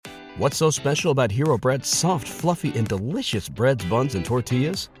What's so special about Hero Bread's soft, fluffy, and delicious breads, buns, and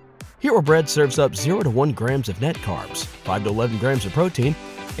tortillas? Hero Bread serves up 0 to 1 grams of net carbs, 5 to 11 grams of protein,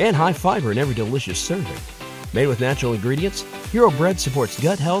 and high fiber in every delicious serving. Made with natural ingredients, Hero Bread supports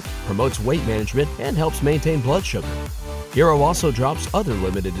gut health, promotes weight management, and helps maintain blood sugar. Hero also drops other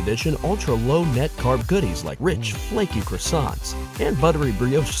limited edition ultra-low net carb goodies like rich, flaky croissants and buttery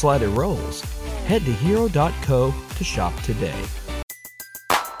brioche slider rolls. Head to hero.co to shop today.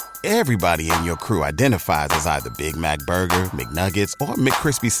 Everybody in your crew identifies as either Big Mac Burger, McNuggets, or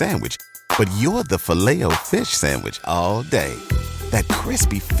McCrispy Sandwich. But you're the Filet-O-Fish Sandwich all day. That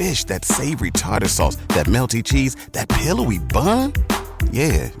crispy fish, that savory tartar sauce, that melty cheese, that pillowy bun.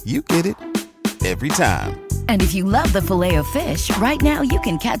 Yeah, you get it. Every time. And if you love the Filet-O-Fish, right now you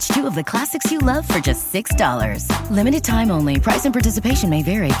can catch 2 of the classics you love for just $6. Limited time only. Price and participation may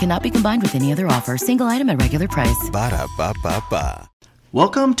vary. Cannot be combined with any other offer. Single item at regular price. Ba-da-ba-ba-ba.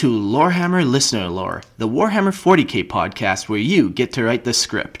 Welcome to Lorehammer Listener Lore, the Warhammer 40k podcast where you get to write the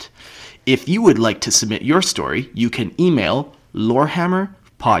script. If you would like to submit your story, you can email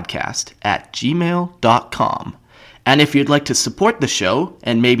lorehammerpodcast@gmail.com. And if you'd like to support the show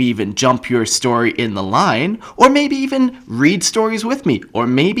and maybe even jump your story in the line, or maybe even read stories with me, or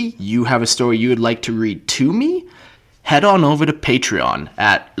maybe you have a story you would like to read to me, head on over to Patreon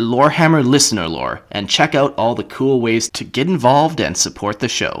at Lorehammer Listener Lore and check out all the cool ways to get involved and support the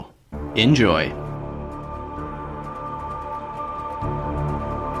show. Enjoy.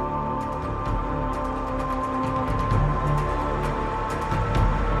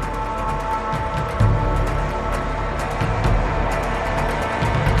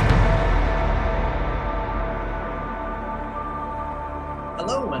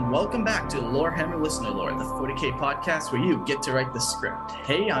 Welcome back to Lorehammer Listener Lore, the 40k podcast where you get to write the script.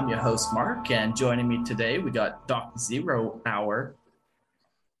 Hey, I'm your host, Mark, and joining me today, we got Doc 0 Hour.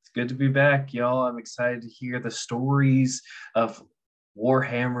 It's good to be back, y'all. I'm excited to hear the stories of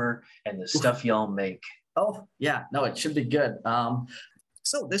Warhammer and the stuff y'all make. Oh, yeah. No, it should be good.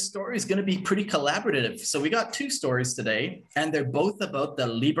 So this story is going to be pretty collaborative. So we got 2 stories today, and they're both about the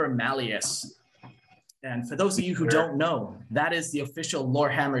Liber Malleus. And for those of you who don't know, that is the official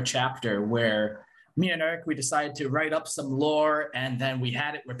Lorehammer chapter where me and Eric, we decided to write up some lore, and then we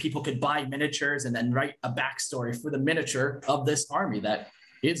had it where people could buy miniatures and then write a backstory for the miniature of this army that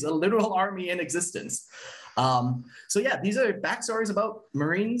is a literal army in existence. So yeah, these are backstories about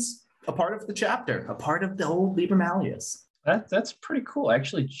Marines, a part of the chapter, a part of the whole Liber Malleus. That's pretty cool. I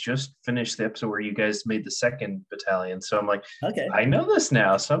actually just finished the episode where you guys made the 2nd battalion. So I'm like, okay, I know this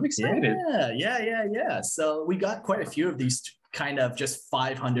now. So I'm excited. Yeah. So we got quite a few of these kind of just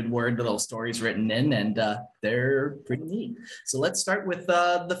 500-word little stories written in, and they're pretty neat. So let's start with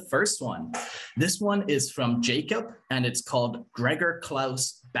the first one. This one is from Jacob, and it's called Gregor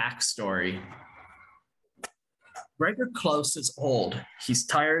Klaus Backstory. Gregor Klaus is old. He's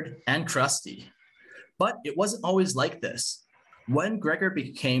tired and crusty. But it wasn't always like this. When Gregor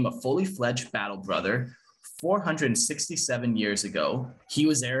became a fully fledged battle brother 467 years ago, he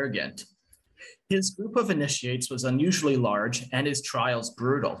was arrogant. His group of initiates was unusually large and his trials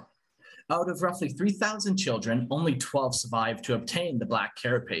brutal. Out of roughly 3,000 children, only 12 survived to obtain the black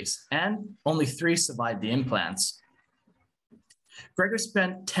carapace, and only 3 survived the implants. Gregor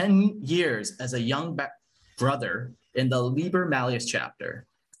spent 10 years as a young brother in the Liber Malleus chapter.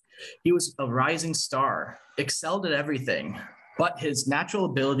 He was a rising star, excelled at everything, but his natural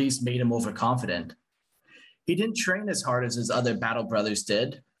abilities made him overconfident. He didn't train as hard as his other battle brothers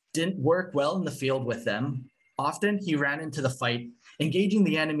didn't work well in the field with them. Often he ran into the fight, engaging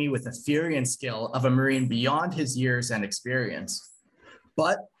the enemy with the fury and skill of a Marine beyond his years and experience.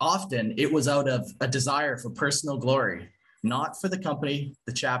 But often it was out of a desire for personal glory, not for the company,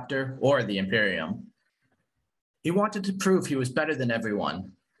 the chapter, or the Imperium. He wanted to prove he was better than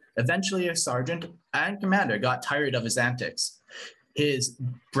everyone. Eventually, a sergeant and commander got tired of his antics. His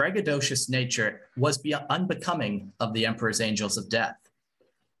braggadocious nature was unbecoming of the Emperor's Angels of Death.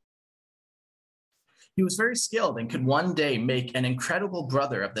 He was very skilled and could one day make an incredible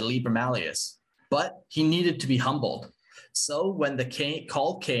brother of the Liber Malleus, but he needed to be humbled. So when the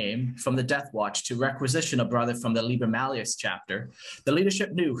call came from the Death Watch to requisition a brother from the Liber Malleus chapter, the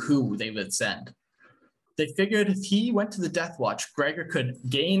leadership knew who they would send. They figured if he went to the Death Watch, Gregor could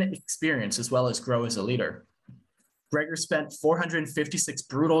gain experience as well as grow as a leader. Gregor spent 456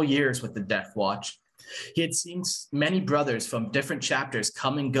 brutal years with the Death Watch. He had seen many brothers from different chapters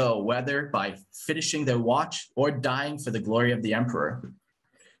come and go, whether by finishing their watch or dying for the glory of the Emperor.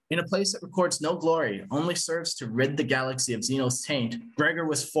 In a place that records no glory, only serves to rid the galaxy of Xeno's taint, Gregor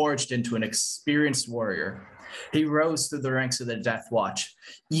was forged into an experienced warrior. He rose through the ranks of the Death Watch,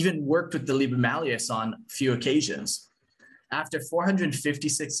 even worked with the Liber Malleus on a few occasions. After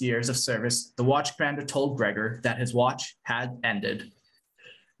 456 years of service, the watch commander told Gregor that his watch had ended.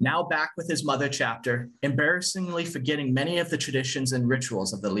 Now back with his mother chapter, embarrassingly forgetting many of the traditions and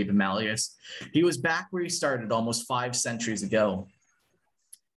rituals of the Liber Malleus, he was back where he started almost 5 centuries ago.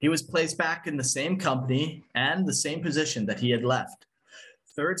 He was placed back in the same company and the same position that he had left,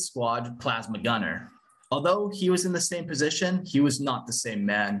 3rd Squad Plasma Gunner. Although he was in the same position, he was not the same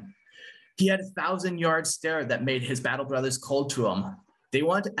man. He had a 1,000-yard stare that made his battle brothers cold to him. They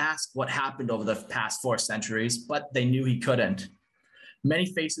wanted to ask what happened over the past 4 centuries, but they knew he couldn't. Many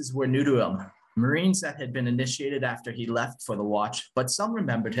faces were new to him, Marines that had been initiated after he left for the watch, but some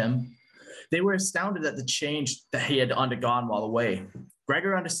remembered him. They were astounded at the change that he had undergone while away.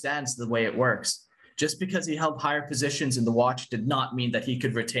 Gregor understands the way it works. Just because he held higher positions in the watch did not mean that he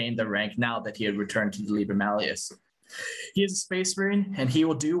could retain the rank now that he had returned to the Liber Malleus. He is a space marine, and he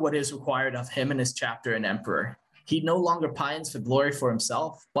will do what is required of him and his chapter and emperor. He no longer pines for glory for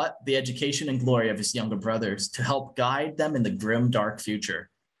himself, but the education and glory of his younger brothers to help guide them in the grim, dark future.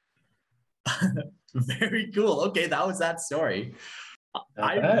 Very cool. Okay, that was that story.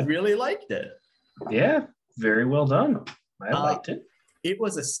 I really liked it. Yeah, very well done. I liked it. It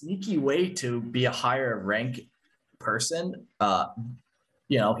was a sneaky way to be a higher rank person.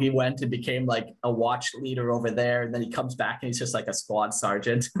 He went and became like a watch leader over there, and then he comes back and he's just like a squad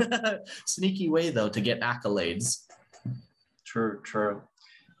sergeant. Sneaky way, though, to get accolades. True.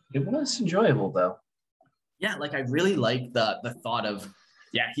 It was enjoyable, though. Yeah, like I really like the thought of,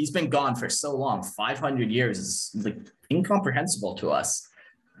 he's been gone for so long. 500 years is like incomprehensible to us.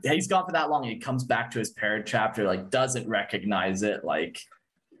 Yeah, he's gone for that long, and he comes back to his parent chapter, like doesn't recognize it. Like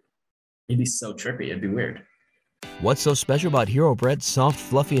it'd be so trippy. It'd be weird. What's so special about Hero Bread's soft,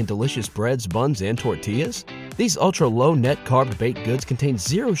 fluffy, and delicious breads, buns, and tortillas? These ultra-low net-carb baked goods contain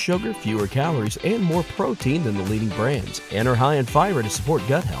 0 sugar, fewer calories, and more protein than the leading brands, and are high in fiber to support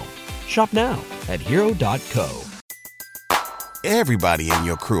gut health. Shop now at hero.co. Everybody in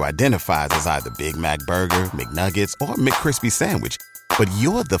your crew identifies as either Big Mac Burger, McNuggets, or McCrispy Sandwich. But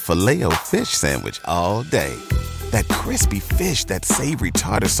you're the Filet-O-Fish Sandwich all day. That crispy fish, that savory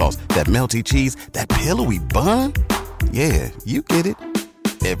tartar sauce, that melty cheese, that pillowy bun. Yeah, you get it.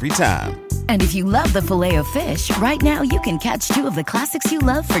 Every time. And if you love the Filet-O-Fish, right now you can catch 2 of the classics you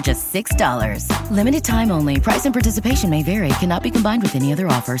love for just $6. Limited time only. Price and participation may vary. Cannot be combined with any other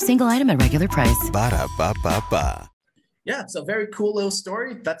offer. Single item at regular price. Ba-da-ba-ba-ba. Yeah, so very cool little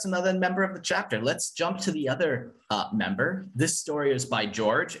story. That's another member of the chapter. Let's jump to the other member. This story is by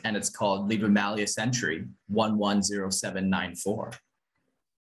George, and it's called Liber Malleus Entry 110794.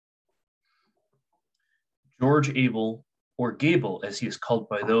 George Abel, or Gable as he is called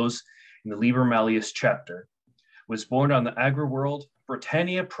by those in the Liber Malleus chapter, was born on the agri-world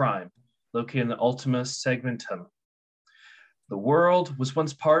Britannia Prime, located in the Ultima Segmentum. The world was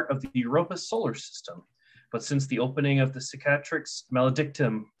once part of the Europa solar system, but since the opening of the Cicatrix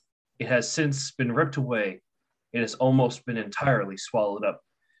Maledictum, it has since been ripped away. It has almost been entirely swallowed up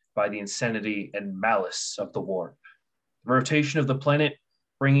by the insanity and malice of the warp. The rotation of the planet,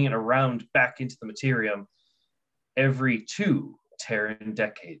 bringing it around back into the materium every 2 Terran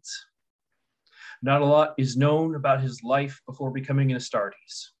decades. Not a lot is known about his life before becoming an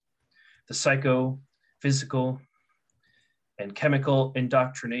Astartes. The psycho, physical, and chemical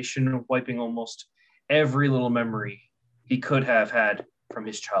indoctrination wiping almost every little memory he could have had from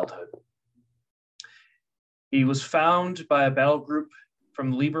his childhood. He was found by a battle group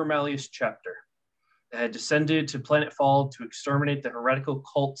from the Liber Malleus chapter that had descended to planetfall to exterminate the heretical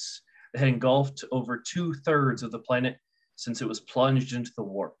cults that had engulfed over 2/3 of the planet since it was plunged into the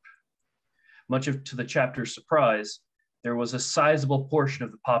warp. Much to the chapter's surprise, there was a sizable portion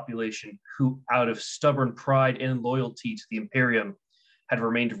of the population who, out of stubborn pride and loyalty to the Imperium, had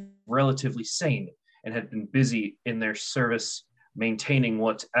remained relatively sane and had been busy in their service maintaining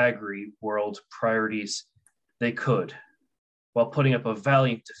what agri-world priorities they could, while putting up a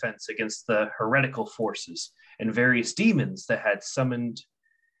valiant defense against the heretical forces and various demons that had summoned.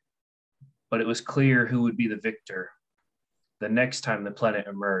 But it was clear who would be the victor the next time the planet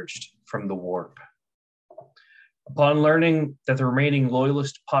emerged from the warp. Upon learning that the remaining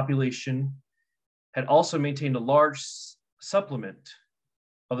loyalist population had also maintained a large supplement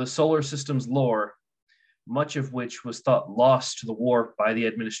of the solar system's lore, much of which was thought lost to the warp by the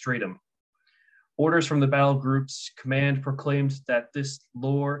administratum, orders from the battle group's command proclaimed that this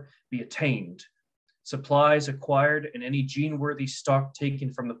lore be attained, supplies acquired, and any gene-worthy stock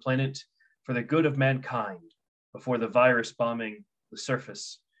taken from the planet for the good of mankind before the virus bombing the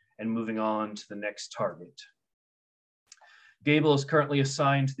surface and moving on to the next target. Gable is currently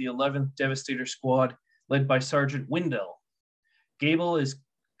assigned to the 11th Devastator Squad, led by Sergeant Windell. Gable is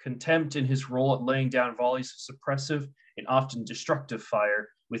contempt in his role at laying down volleys of suppressive and often destructive fire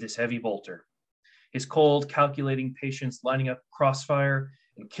with his heavy bolter. His cold, calculating patience lining up crossfire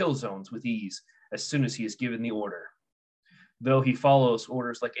and kill zones with ease as soon as he is given the order. Though he follows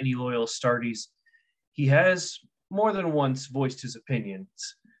orders like any loyal Astartes, he has more than once voiced his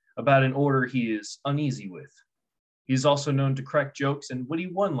opinions about an order he is uneasy with. He is also known to crack jokes and witty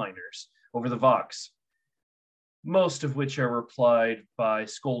one-liners over the Vox, most of which are replied by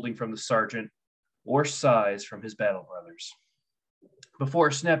scolding from the sergeant or sighs from his battle brothers,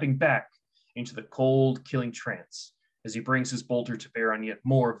 before snapping back into the cold, killing trance as he brings his bolter to bear on yet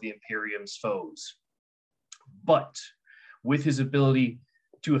more of the Imperium's foes. But with his ability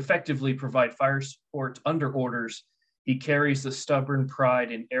to effectively provide fire support under orders, he carries the stubborn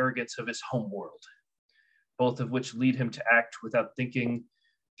pride and arrogance of his homeworld, both of which lead him to act without thinking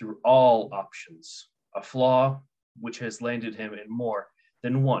through all options, a flaw which has landed him in more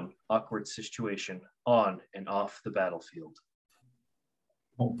than one awkward situation on and off the battlefield.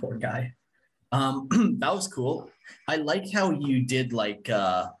 Oh, poor guy. That was cool. I like how you did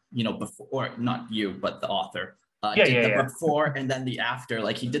before, or not you, but the author. Before and then the after,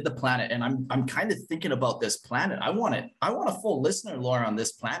 like he did the planet, and I'm kind of thinking about this planet. I want a full listener lore on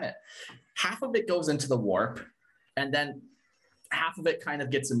this planet. Half of it goes into the warp, and then half of it kind of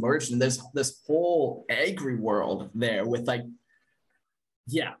gets immersed, and there's this whole agri world there with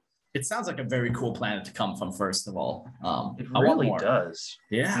it sounds like a very cool planet to come from, first of all. It really does.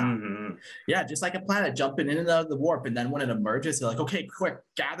 Yeah. Mm-hmm. Yeah, just like a planet jumping in and out of the warp. And then when it emerges, they're like, okay, quick,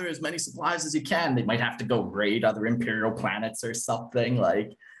 gather as many supplies as you can. They might have to go raid other Imperial planets or something.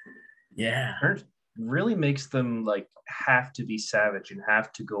 It really makes them have to be savage and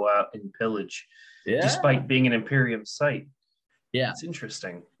have to go out and pillage, despite being an Imperium site. Yeah. It's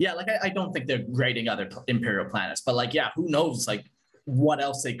interesting. Yeah, I don't think they're raiding other Imperial planets, but who knows, what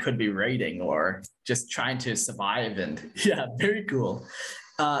else they could be raiding or just trying to survive. And very cool.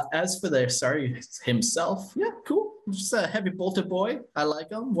 As for the Astartes himself, cool. Just a heavy bolted boy. I like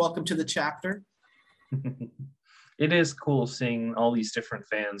him. Welcome to the chapter. It is cool seeing all these different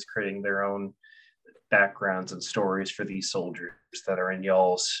fans creating their own backgrounds and stories for these soldiers that are in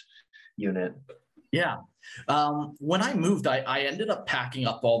y'all's unit. Yeah. When I moved, I ended up packing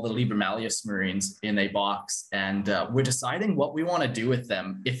up all the Liber Malleus Marines in a box, and we're deciding what we want to do with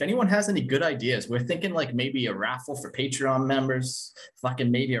them. If anyone has any good ideas, we're thinking maybe a raffle for Patreon members,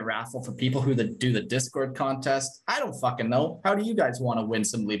 maybe a raffle for people who do the Discord contest. I don't fucking know. How do you guys want to win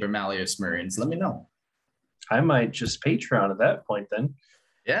some Liber Malleus Marines? Let me know. I might just Patreon at that point then.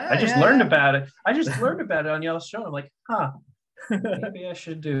 Yeah. I just learned about it. I just learned about it on y'all's show. I'm like, maybe I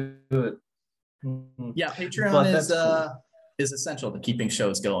should do it. Yeah, Patreon is essential to keeping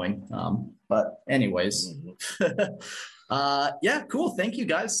shows going. But anyways, cool. Thank you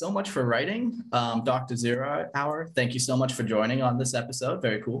guys so much for writing. Dr. Zero Hour, thank you so much for joining on this episode.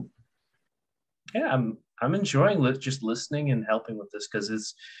 Very cool. Yeah, I'm enjoying just listening and helping with this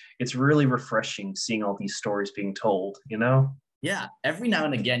because it's really refreshing seeing all these stories being told, Yeah, every now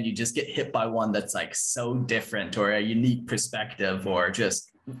and again you just get hit by one that's so different or a unique perspective or just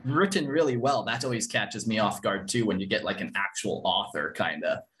written really well. That always catches me off guard too when you get an actual author kind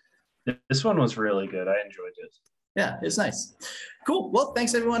of. This one was really good. I enjoyed it. Yeah, it's nice. Cool. Well,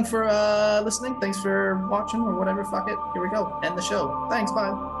 thanks everyone for listening. Thanks for watching or whatever. Fuck it. Here we go. End the show. Thanks. Bye.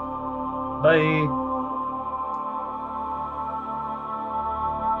 Bye.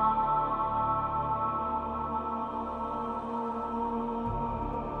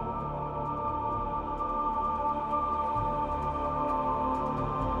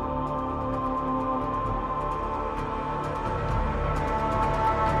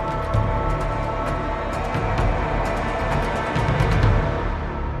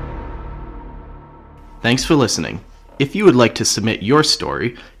 Thanks for listening. If you would like to submit your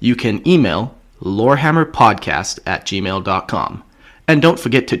story, you can email lorehammerpodcast@gmail.com. And don't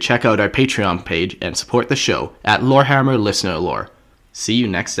forget to check out our Patreon page and support the show at Lorehammer Listener Lore. See you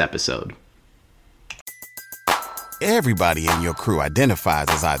next episode. Everybody in your crew identifies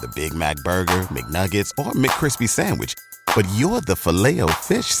as either Big Mac Burger, McNuggets, or McCrispy Sandwich. But you're the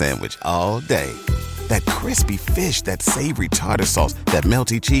Filet-O-Fish Sandwich all day. That crispy fish, that savory tartar sauce, that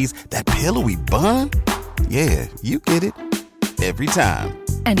melty cheese, that pillowy bun. Yeah, you get it. Every time.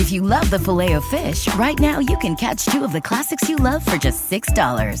 And if you love the Filet-O-Fish, right now you can catch two of the classics you love for just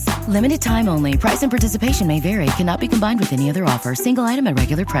 $6. Limited time only. Price and participation may vary. Cannot be combined with any other offer. Single item at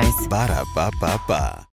regular price. Ba-da-ba-ba-ba.